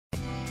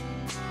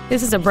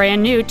This is a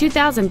brand new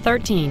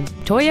 2013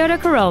 Toyota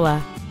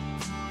Corolla.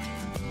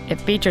 It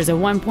features a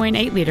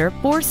 1.8-liter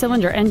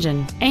four-cylinder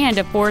engine and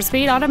a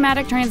 4-speed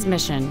automatic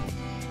transmission.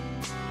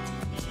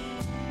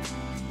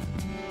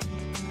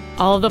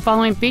 All of the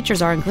following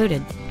features are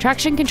included: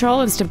 traction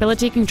control and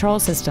stability control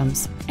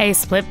systems, a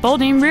split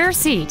folding rear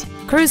seat,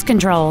 cruise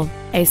control,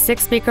 a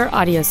 6-speaker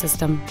audio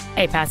system,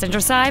 a passenger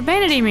side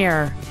vanity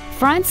mirror,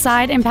 front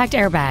side impact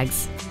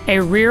airbags, a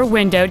rear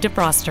window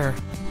defroster,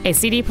 a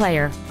CD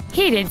player,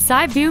 heated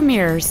side view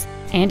mirrors,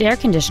 and air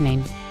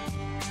conditioning.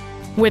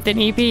 With an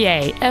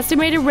EPA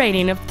estimated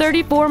rating of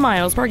 34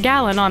 miles per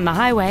gallon on the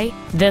highway,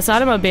 this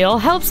automobile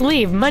helps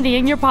leave money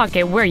in your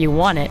pocket where you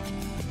want it.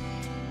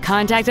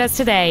 Contact us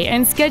today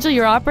and schedule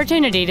your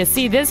opportunity to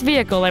see this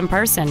vehicle in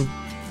person.